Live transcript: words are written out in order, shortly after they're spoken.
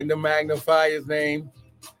to magnify his name.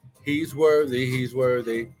 He's worthy, he's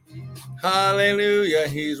worthy. Hallelujah,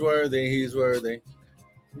 he's worthy, he's worthy.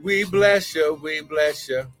 We bless you, we bless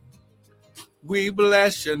you. We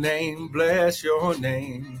bless your name, bless your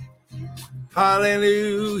name.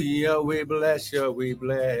 Hallelujah, we bless you, we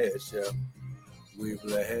bless you. We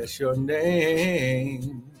bless your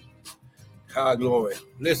name. God, glory.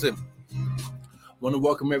 Listen, I want to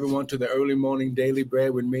welcome everyone to the Early Morning Daily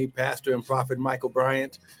Bread with me, Pastor and Prophet Michael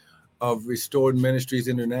Bryant of Restored Ministries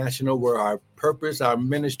International, where our purpose, our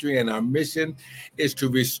ministry, and our mission is to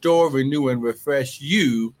restore, renew, and refresh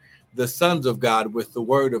you, the sons of God, with the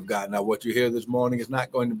word of God. Now, what you hear this morning is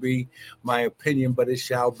not going to be my opinion, but it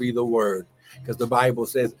shall be the word. Because the Bible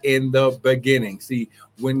says in the beginning, see,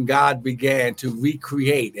 when God began to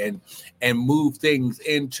recreate and move things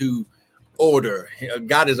into order,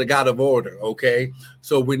 God is a God of order, okay?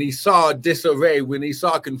 So when he saw disarray, when he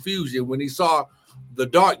saw confusion, when he saw the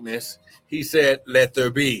darkness, he said, let there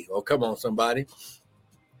be. Oh, come on, somebody.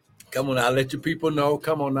 Come on now, let your people know.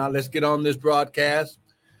 Come on now, let's get on this broadcast.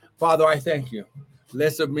 Father, I thank you.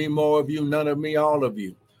 Less of me, more of you, none of me, all of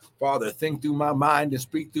you. Father, think through my mind and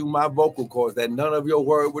speak through my vocal cords that none of your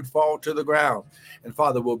word would fall to the ground. And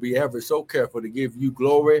Father, we'll be ever so careful to give you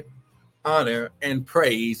glory, honor, and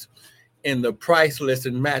praise. In the priceless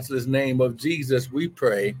and matchless name of Jesus, we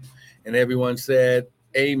pray. And everyone said,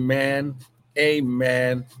 amen,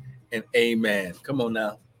 amen, and amen. Come on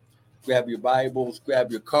now. Grab your Bibles,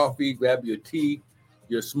 grab your coffee, grab your tea,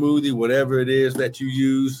 your smoothie, whatever it is that you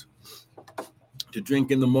use to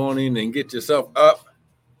drink in the morning, and get yourself up.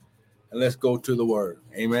 And let's go to the word.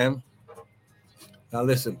 Amen. Now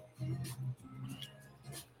listen.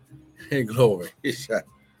 Hey, glory.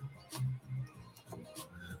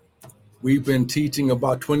 We've been teaching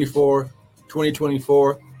about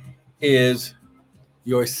 2024 is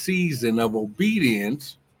your season of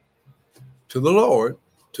obedience to the Lord,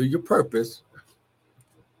 to your purpose,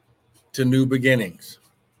 to new beginnings.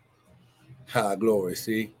 Glory.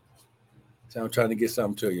 See? So I'm trying to get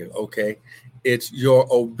something to you. Okay. It's your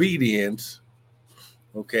obedience.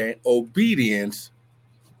 Okay. Obedience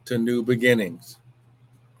to new beginnings.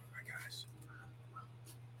 Oh my gosh.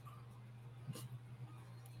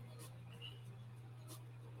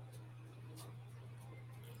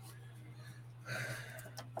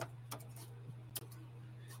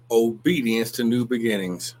 Obedience to new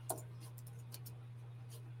beginnings.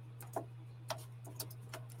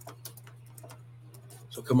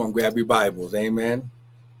 So come on, grab your Bibles. Amen.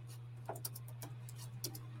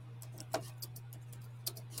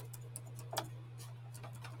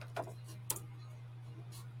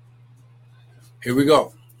 Here we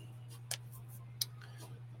go.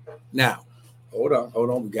 Now, hold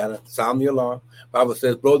on. We got to sound the alarm. Bible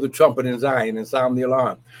says, blow the trumpet in Zion and sound the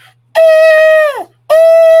alarm.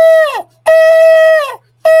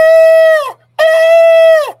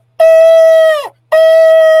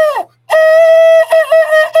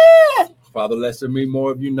 Father, less of me,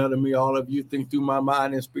 more of you, none of me, all of you. Think through my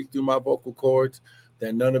mind and speak through my vocal cords,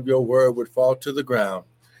 that none of your word would fall to the ground.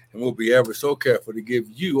 And we'll be ever so careful to give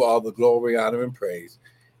you all the glory, honor, and praise.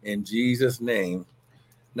 In Jesus' name.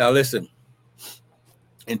 Now listen,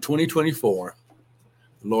 in 2024,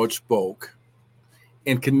 the Lord spoke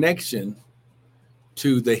in connection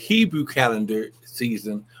to the Hebrew calendar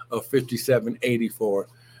season of 5784,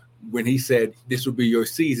 when he said this will be your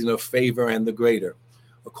season of favor and the greater,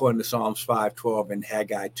 according to Psalms 5:12 and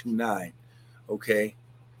Haggai 2:9. Okay,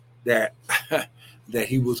 that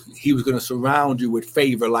he was going to surround you with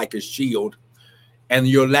favor like a shield, and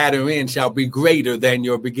your latter end shall be greater than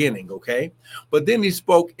your beginning. Okay, but then he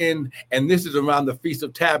spoke in, and this is around the Feast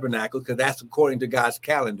of Tabernacles, because that's according to God's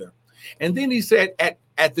calendar. And then he said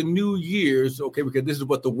at the New Year's, okay, because this is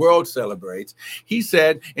what the world celebrates, he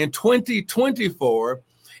said in 2024,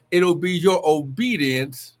 it'll be your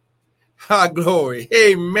obedience. Glory.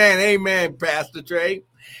 Amen. Amen, Pastor Trey.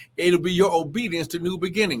 It'll be your obedience to new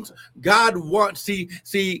beginnings. God wants, see,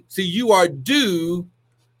 you are due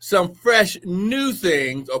some fresh new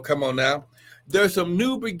things. Oh, come on now. There's some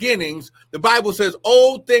new beginnings. The Bible says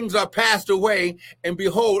old things are passed away, and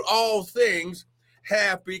behold, all things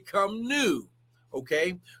have become new.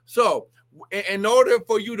 Okay. So in order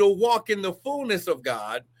for you to walk in the fullness of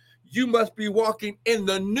God, you must be walking in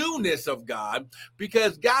the newness of God,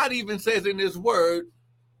 because God even says in his word,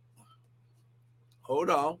 hold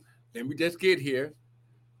on, let me just get here,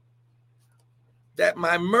 that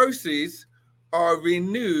my mercies are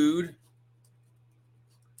renewed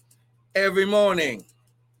every morning.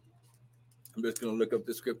 I'm just going to look up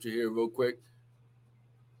the scripture here real quick.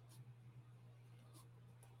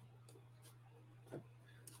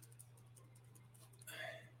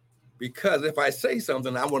 Because if I say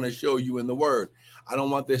something, I want to show you in the word. I don't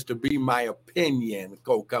want this to be my opinion.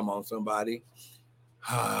 Go, come on, somebody.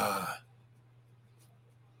 I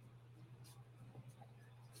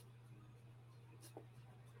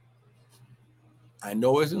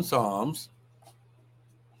know it's in Psalms.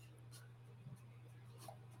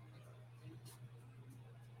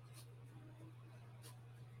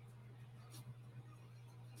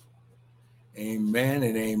 Amen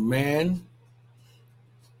and amen.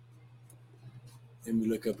 Let me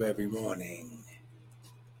look up every morning.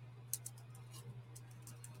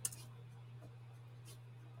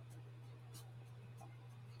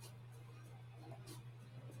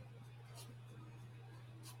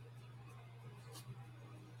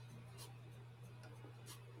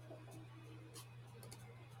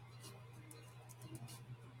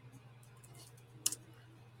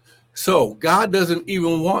 So God doesn't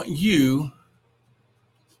even want you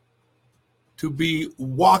to be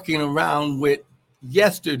walking around with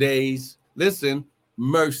yesterday's, listen,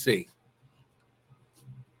 mercy.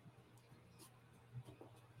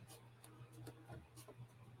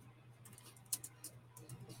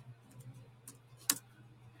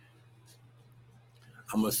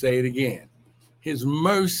 I'm going to say it again. His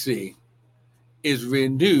mercy is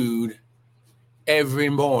renewed every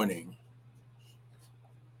morning.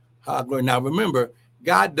 Now remember,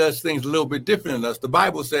 God does things a little bit different than us. The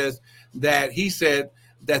Bible says that he said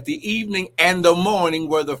that the evening and the morning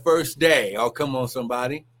were the first day. Oh, come on,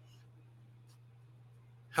 somebody.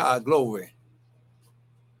 Glory.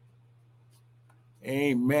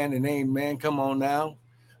 Amen and amen. Come on now.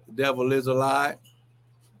 The devil is a lie.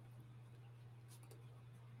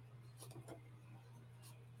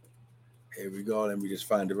 Here we go. Let me just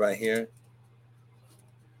find it right here.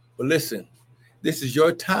 But listen, this is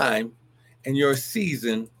your time and your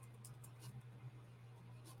season.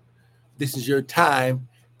 This is your time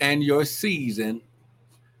and your season.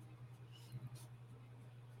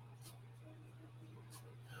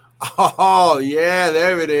 Oh, yeah,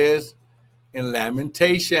 there it is. In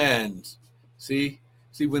Lamentations. See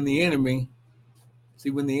when the enemy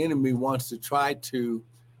wants to try to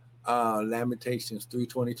Lamentations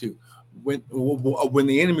 3:22. When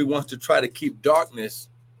the enemy wants to try to keep darkness,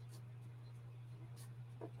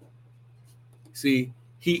 see,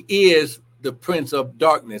 he is the prince of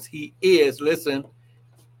darkness. He is, listen,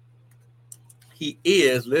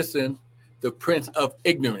 the prince of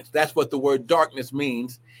ignorance. That's what the word darkness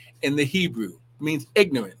means in the Hebrew. It means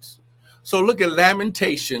ignorance. So look at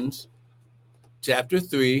Lamentations chapter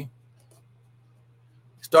 3,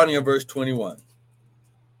 starting at verse 21.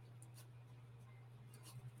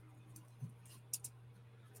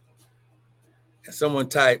 And someone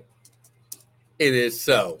type, "It is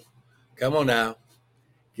so." Come on now.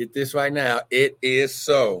 Get this right now. It is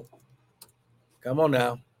so. Come on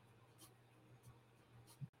now.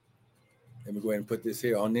 Let me go ahead and put this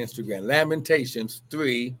here on Instagram. Lamentations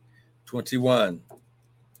 3:21.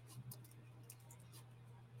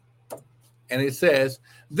 And it says,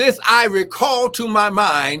 "This I recall to my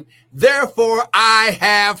mind, therefore I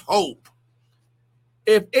have hope.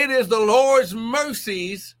 If it is the Lord's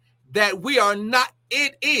mercies that we are not,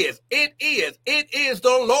 it is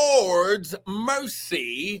the Lord's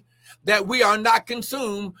mercy that we are not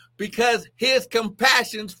consumed, because his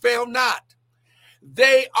compassions fail not.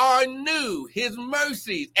 They are new. His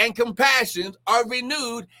mercies and compassions are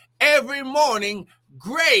renewed every morning.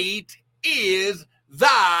 Great is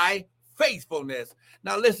thy faithfulness."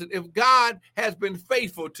 Now listen, if God has been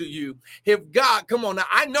faithful to you, if God, come on now,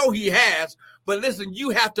 I know he has, but listen, you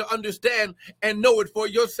have to understand and know it for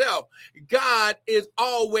yourself. God is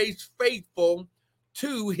always faithful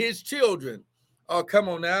to his children. Oh, come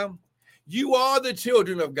on now. You are the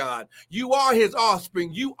children of God. You are his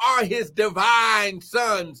offspring. You are his divine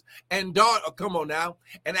sons and daughters. Oh, come on now.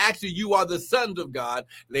 And actually, you are the sons of God.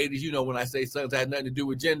 Ladies, you know when I say sons, it has nothing to do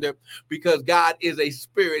with gender, because God is a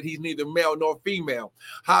spirit. He's neither male nor female.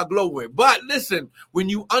 High glory. But listen, when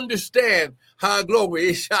you understand high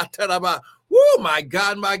glory, oh my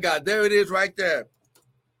God, there it is right there.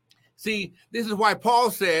 See, this is why Paul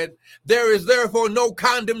said, "There is therefore no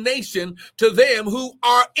condemnation to them who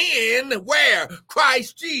are in," where?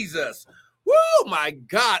 Christ Jesus. Woo, my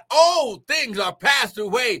God. Old things are passed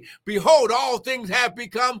away. Behold, all things have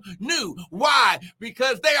become new. Why?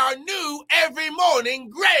 Because they are new every morning.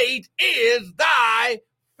 Great is thy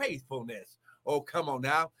faithfulness. Oh, come on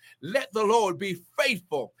now. Let the Lord be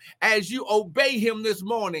faithful as you obey him this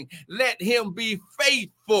morning. Let him be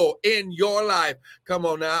faithful in your life. Come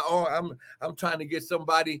on now. Oh, I'm trying to get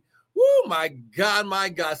somebody. Oh, my God, my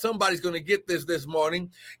God. Somebody's going to get this morning.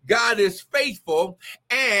 God is faithful,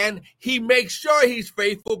 and he makes sure he's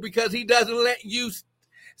faithful because he doesn't let you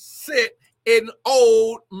sit in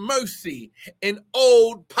old mercy, in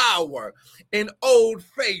old power, in old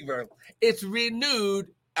favor. It's renewed.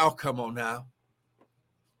 Oh, come on now.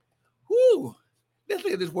 Whoo. Let's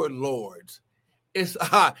look at this word Lord. It's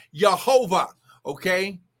Jehovah,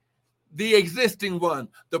 okay? The existing one,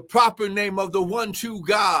 the proper name of the one true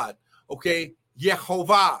God, okay?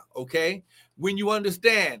 Jehovah, okay? When you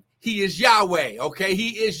understand, he is Yahweh, okay?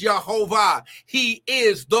 He is Jehovah. He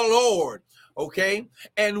is the Lord, okay?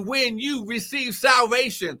 And when you receive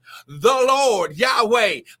salvation, the Lord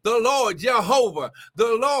Yahweh, the Lord Jehovah,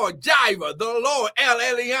 the Lord Jireh, the Lord El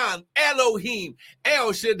Elyon, Elohim,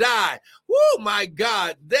 El Shaddai, oh my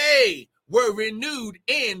God, they were renewed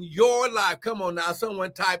in your life. Come on now,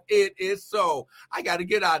 someone type, it is so. I got to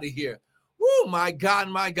get out of here. Oh my God,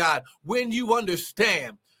 my God. When you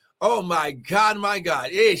understand, oh my God,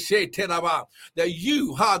 that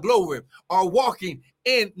you, glory, are walking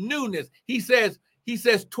in newness. He says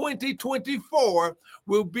 2024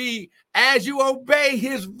 will be as you obey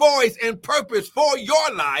his voice and purpose for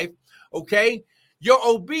your life, okay? Your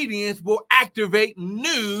obedience will activate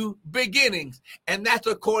new beginnings. And that's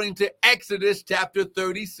according to Exodus chapter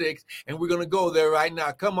 36. And we're going to go there right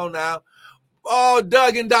now. Come on now. Oh,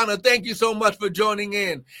 Doug and Donna, thank you so much for joining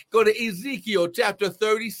in. Go to Ezekiel chapter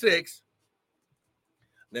 36.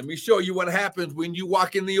 Let me show you what happens when you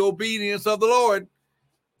walk in the obedience of the Lord.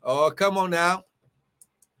 Oh, come on now.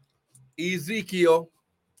 Ezekiel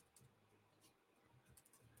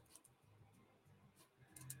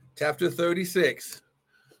chapter 36.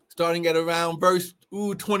 Starting at around verse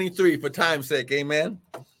 23 for time's sake. Amen.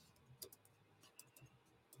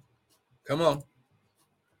 Come on.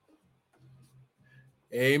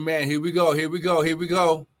 Amen. Here we go.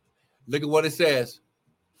 Look at what it says.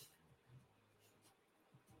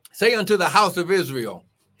 Say unto the house of Israel,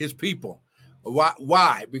 his people.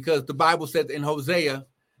 Why? Because the Bible says in Hosea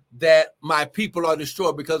that my people are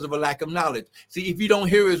destroyed because of a lack of knowledge. See, if you don't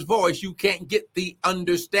hear his voice, you can't get the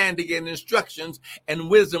understanding and instructions and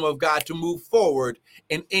wisdom of God to move forward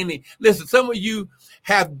in any. Listen, some of you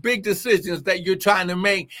have big decisions that you're trying to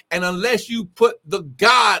make, and unless you put the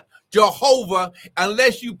God, Jehovah,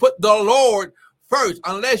 unless you put the Lord first,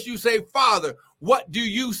 unless you say, Father, what do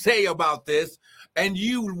you say about this? And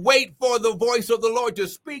you wait for the voice of the Lord to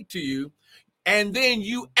speak to you, and then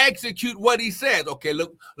you execute what he says. Okay,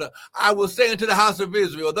 look, I will say unto the house of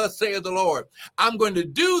Israel, thus saith the Lord, I'm going to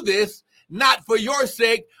do this not for your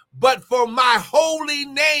sake, but for my holy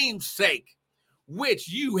name's sake, which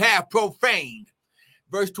you have profaned.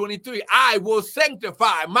 Verse 23, I will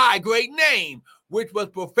sanctify my great name, which was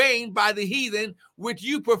profaned by the heathen, which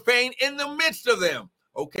you profaned in the midst of them.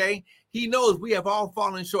 Okay, he knows we have all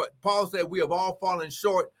fallen short. Paul said we have all fallen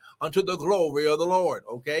short unto the glory of the Lord.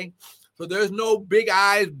 Okay, so there's no big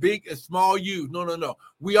I's, big and small U's. No.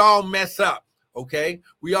 We all mess up. Okay,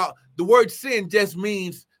 the word sin just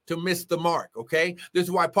means to miss the mark. Okay, this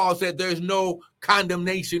is why Paul said there's no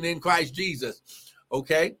condemnation in Christ Jesus.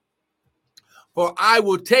 Okay. For I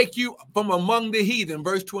will take you from among the heathen,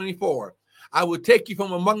 verse 24. I will take you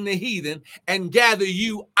from among the heathen and gather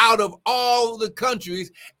you out of all the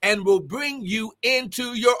countries and will bring you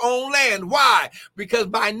into your own land. Why? Because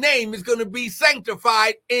my name is going to be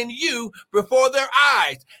sanctified in you before their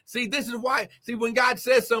eyes. See, this is why. See, when God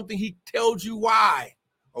says something, he tells you why.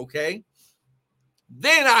 Okay?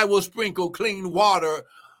 Then I will sprinkle clean water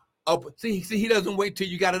up. See, he doesn't wait till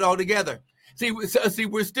you got it all together. See,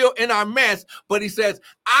 we're still in our mess, but he says,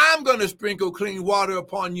 I'm going to sprinkle clean water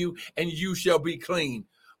upon you and you shall be clean.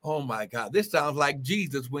 Oh my God. This sounds like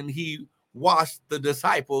Jesus when he washed the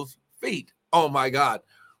disciples' feet. Oh my God.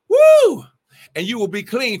 Woo! And you will be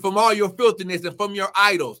clean from all your filthiness and from your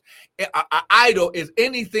idols. An idol is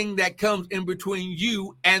anything that comes in between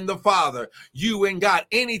you and the Father, you and God,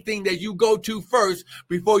 anything that you go to first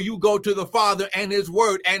before you go to the Father and his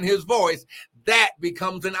word and his voice, that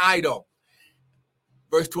becomes an idol.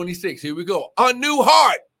 Verse 26, here we go. A new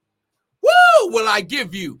heart, will I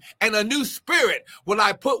give you, and a new spirit will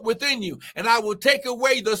I put within you. And I will take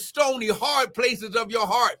away the stony, hard places of your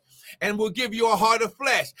heart and will give you a heart of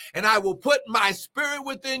flesh. And I will put my spirit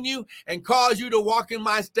within you and cause you to walk in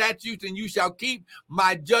my statutes, and you shall keep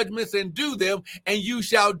my judgments and do them. And you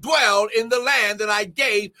shall dwell in the land that I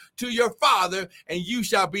gave to your father, and you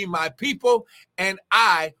shall be my people, and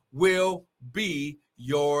I will be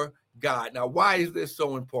your God. Now, why is this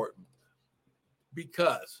so important?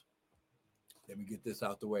 Because, let me get this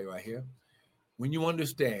out the way right here. When you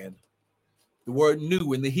understand, the word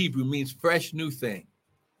new in the Hebrew means fresh, new thing.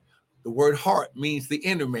 The word heart means the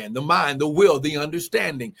inner man, the mind, the will, the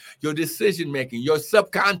understanding, your decision making, your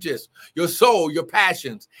subconscious, your soul, your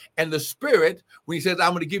passions. And the spirit, when he says,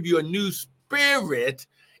 I'm going to give you a new spirit,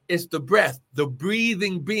 it's the breath, the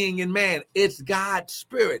breathing being in man. It's God's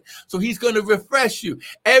spirit. So he's going to refresh you.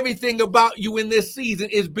 Everything about you in this season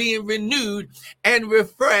is being renewed and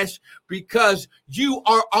refreshed because you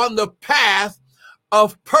are on the path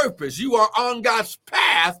of purpose. You are on God's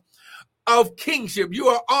path of kingship. You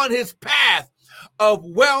are on his path of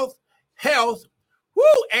wealth, health,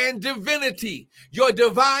 and divinity. Your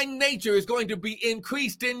divine nature is going to be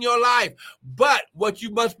increased in your life. But what you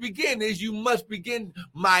must begin is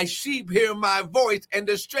my sheep hear my voice, and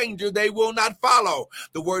the stranger they will not follow.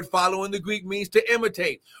 The word follow in the Greek means to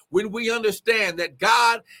imitate. When we understand that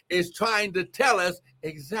God is trying to tell us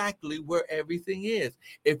exactly where everything is,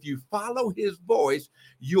 if you follow his voice,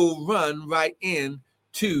 you'll run right in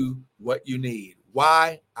to what you need.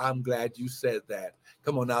 Why? I'm glad you said that.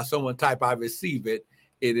 Come on now, someone type, I receive it.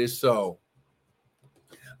 It is so.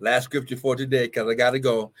 Last scripture for today, because I got to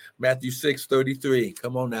go. Matthew 6:33.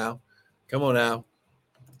 Come on now. Come on now.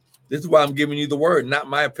 This is why I'm giving you the word, not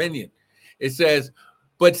my opinion. It says,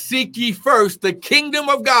 but seek ye first the kingdom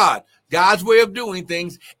of God, God's way of doing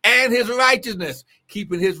things, and his righteousness,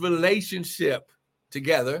 keeping his relationship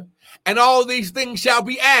together, and all these things shall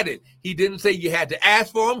be added. He didn't say you had to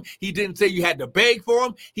ask for them. He didn't say you had to beg for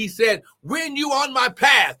them. He said, when you on my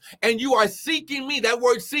path and you are seeking me, that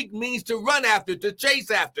word seek means to run after, to chase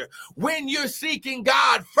after. When you're seeking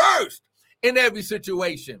God first in every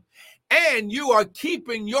situation, and you are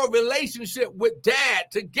keeping your relationship with dad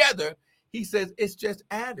together, he says it's just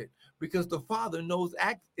added, because the Father knows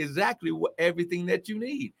exactly what everything that you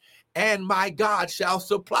need. And my God shall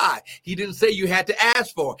supply. He didn't say you had to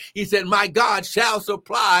ask for. He said, my God shall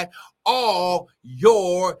supply all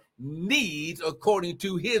your needs according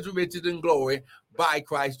to his riches and glory by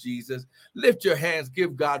Christ Jesus. Lift your hands,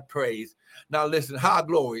 give God praise. Now listen,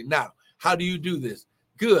 glory. Now, how do you do this?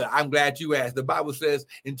 Good. I'm glad you asked. The Bible says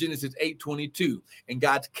in Genesis 8:22, and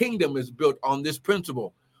God's kingdom is built on this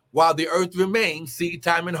principle. While the earth remains, seed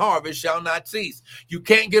time and harvest shall not cease. You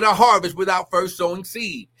can't get a harvest without first sowing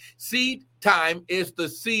seed. Seed time is the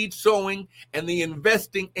seed sowing and the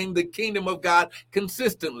investing in the kingdom of God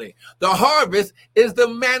consistently. The harvest is the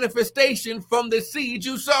manifestation from the seed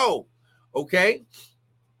you sow. Okay?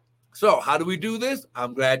 So how do we do this?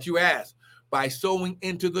 I'm glad you asked. By sowing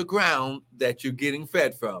into the ground that you're getting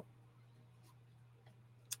fed from.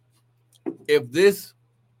 If this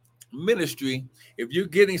ministry, if you're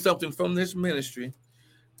getting something from this ministry,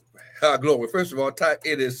 glory, first of all, type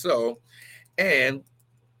it is so, and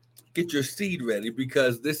get your seed ready,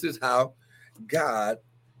 because this is how God,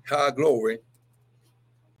 glory,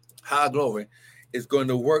 is going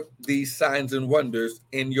to work these signs and wonders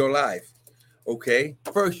in your life. Okay,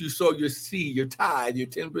 first you sow your seed, your tithe, your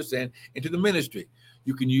 10% into the ministry.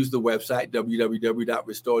 You can use the website,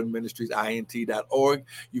 www.restoredministriesint.org.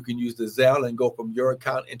 You can use the Zelle and go from your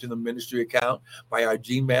account into the ministry account by our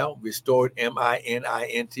Gmail,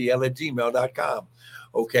 restoredminintl@gmail.com.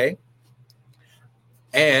 Okay,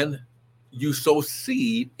 and you sow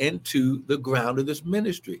seed into the ground of this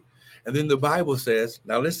ministry. And then the Bible says,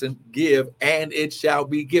 now listen, give and it shall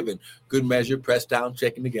be given. Good measure, pressed down,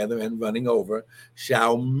 checking together and running over.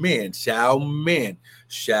 Shall men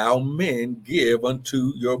give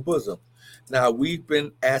unto your bosom. Now we've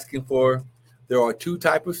been asking for, there are two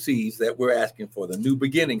types of seeds that we're asking for. The new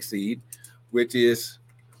beginning seed, which is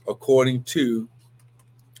according to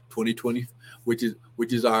 2020, which is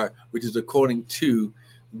according to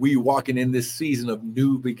we walking in this season of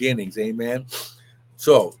new beginnings. Amen.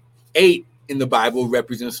 So 8 in the Bible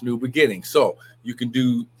represents new beginnings. So you can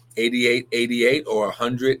do 88, or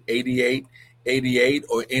 188,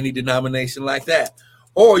 or any denomination like that.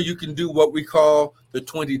 Or you can do what we call the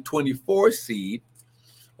 2024 seed.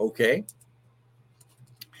 Okay.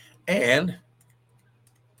 And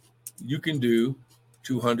you can do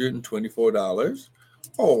 $224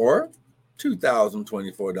 or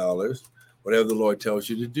 $2,024, whatever the Lord tells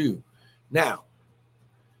you to do. Now,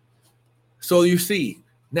 so you see,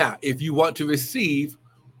 now, if you want to receive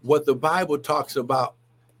what the Bible talks about,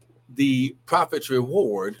 the prophet's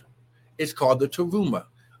reward, it's called the teruma,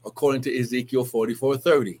 according to Ezekiel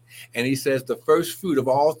 44:30. And he says the first fruit of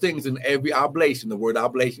all things in every oblation, the word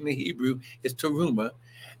oblation in Hebrew is teruma,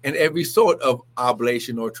 and every sort of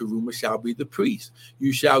oblation or teruma shall be the priest.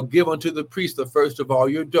 You shall give unto the priest the first of all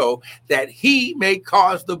your dough, that he may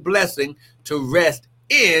cause the blessing to rest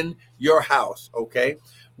in your house. Okay?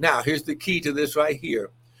 Now, here's the key to this right here.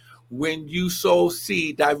 when you sow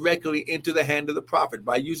seed directly into the hand of the prophet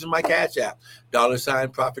by using my Cash App,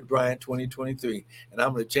 $Prophet Brian 2023. And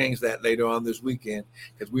I'm going to change that later on this weekend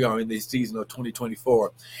because we are in the season of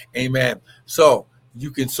 2024. Amen. So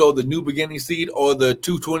you can sow the New Beginning seed or the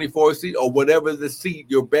 224 seed or whatever the seed,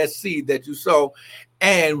 your best seed that you sow.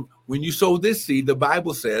 And when you sow this seed, the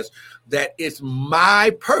Bible says that it's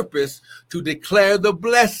my purpose to declare the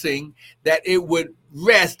blessing that it would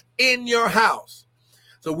rest in your house.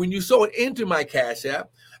 So when you sow it into my Cash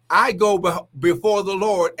App, I go before the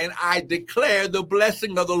Lord and I declare the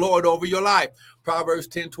blessing of the Lord over your life. Proverbs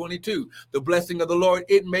 10:22, the blessing of the Lord,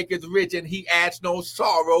 it maketh rich and he adds no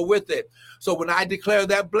sorrow with it. So when I declare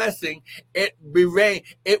that blessing, it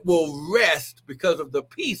will rest because of the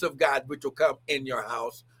peace of God which will come in your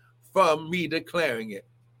house from me declaring it.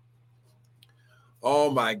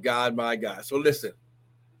 Oh my God, my God. So listen,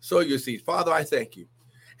 sow your seed. Father, I thank you.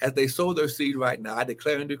 As they sow their seed right now, I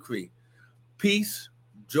declare and decree peace,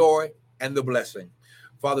 joy, and the blessing.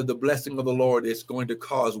 Father, the blessing of the Lord is going to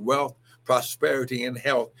cause wealth, prosperity, and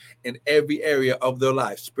health in every area of their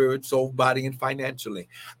life, spirit, soul, body, and financially.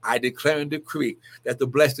 I declare and decree that the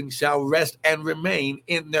blessing shall rest and remain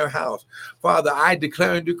in their house. Father, I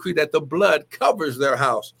declare and decree that the blood covers their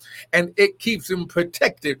house and it keeps them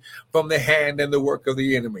protected from the hand and the work of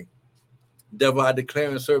the enemy. Devil, I declare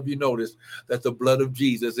and serve you notice that the blood of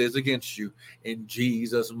Jesus is against you in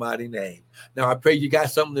Jesus' mighty name. Now, I pray you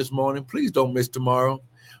got something this morning. Please don't miss tomorrow.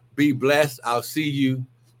 Be blessed. I'll see you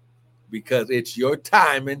because it's your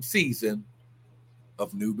time and season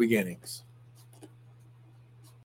of new beginnings.